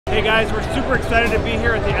Hey guys, we're super excited to be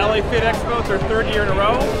here at the LA Fit Expo. It's our third year in a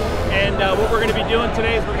row. And what we're going to be doing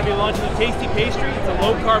today is we're going to be launching the Tasty Pastry. It's a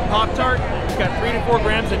low-carb Pop-Tart. It's got 3 to 4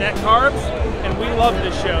 grams of net carbs. And we love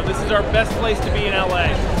this show. This is our best place to be in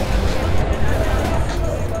LA.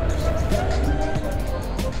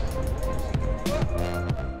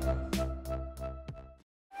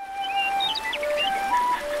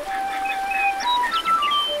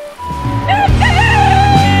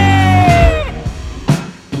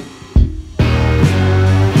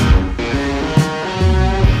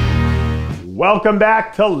 Welcome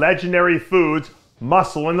back to Legendary Foods,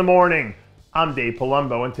 Muscle in the Morning. I'm Dave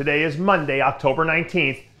Palumbo, and today is Monday, October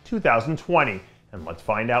 19th, 2020. And let's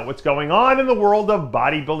find out what's going on in the world of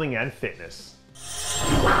bodybuilding and fitness.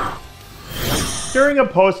 During a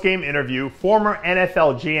post-game interview, former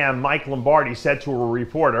NFL GM Mike Lombardi said to a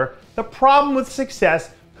reporter, "The problem with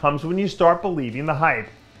success comes when you start believing the hype.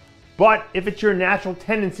 But if it's your natural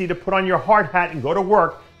tendency to put on your hard hat and go to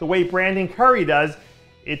work the way Brandon Curry does,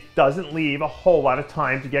 it doesn't leave a whole lot of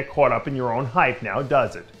time to get caught up in your own hype now,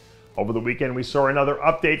 does it?" Over the weekend, we saw another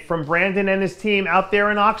update from Brandon and his team out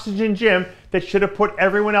there in Oxygen Gym that should have put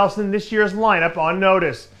everyone else in this year's lineup on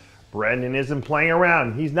notice. Brandon isn't playing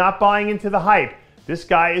around. He's not buying into the hype. This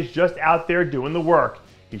guy is just out there doing the work.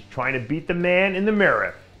 He's trying to beat the man in the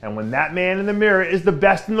mirror. And when that man in the mirror is the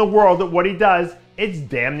best in the world at what he does, it's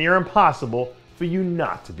damn near impossible for you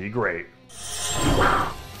not to be great.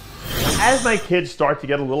 As my kids start to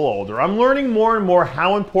get a little older, I'm learning more and more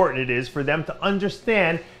how important it is for them to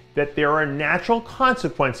understand that there are natural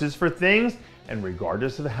consequences for things, and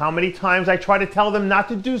regardless of how many times I try to tell them not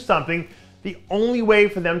to do something, the only way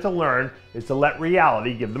for them to learn is to let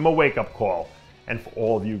reality give them a wake-up call. And for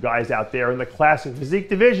all of you guys out there in the classic physique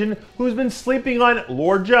division who's been sleeping on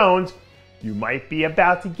Lord Jones, you might be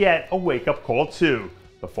about to get a wake-up call too.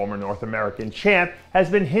 The former North American champ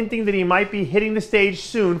has been hinting that he might be hitting the stage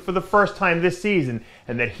soon for the first time this season,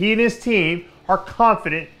 and that he and his team are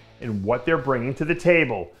confident in what they're bringing to the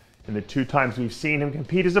table. In the 2 times we've seen him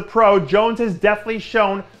compete as a pro, Jones has definitely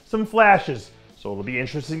shown some flashes, so it'll be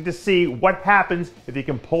interesting to see what happens if he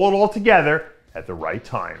can pull it all together at the right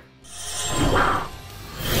time.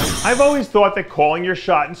 I've always thought that calling your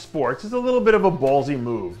shot in sports is a little bit of a ballsy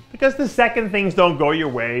move, because the second things don't go your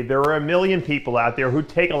way, there are a million people out there who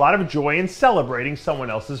take a lot of joy in celebrating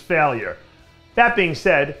someone else's failure. That being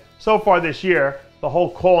said, so far this year, the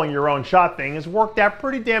whole calling your own shot thing has worked out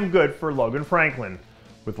pretty damn good for Logan Franklin.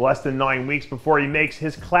 With less than 9 weeks before he makes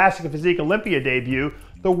his Classic Physique Olympia debut,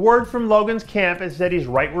 the word from Logan's camp is that he's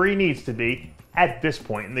right where he needs to be at this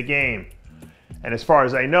point in the game. And as far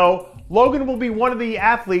as I know, Logan will be one of the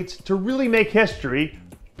athletes to really make history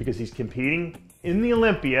because he's competing in the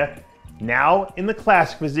Olympia, now in the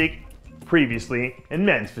Classic Physique, previously in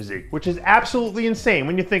Men's Physique, which is absolutely insane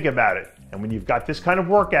when you think about it. And when you've got this kind of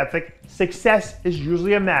work ethic, success is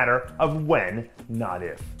usually a matter of when, not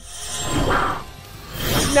if.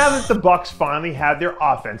 Now that the Bucs finally have their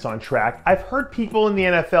offense on track, I've heard people in the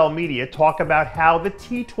NFL media talk about how the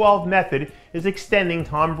T12 method is extending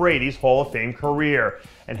Tom Brady's Hall of Fame career,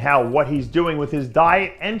 and how what he's doing with his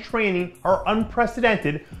diet and training are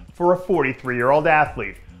unprecedented for a 43-year-old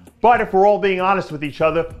athlete. But if we're all being honest with each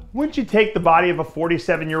other, wouldn't you take the body of a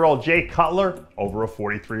 47-year-old Jay Cutler over a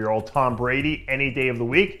 43-year-old Tom Brady any day of the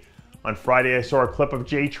week? On Friday, I saw a clip of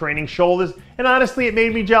Jay training shoulders, and honestly, it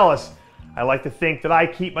made me jealous. I like to think that I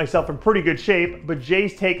keep myself in pretty good shape, but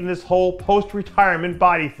Jay's taken this whole post-retirement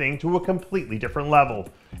body thing to a completely different level.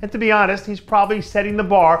 And to be honest, he's probably setting the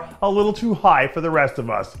bar a little too high for the rest of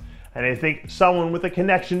us. And I think someone with a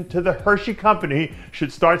connection to the Hershey Company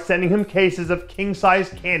should start sending him cases of king-size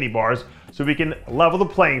candy bars so we can level the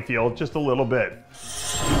playing field just a little bit.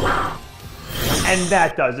 And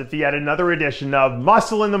that does it for yet another edition of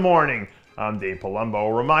Muscle in the Morning. I'm Dave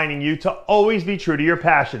Palumbo, reminding you to always be true to your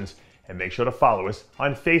passions. And make sure to follow us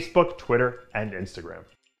on Facebook, Twitter, and Instagram.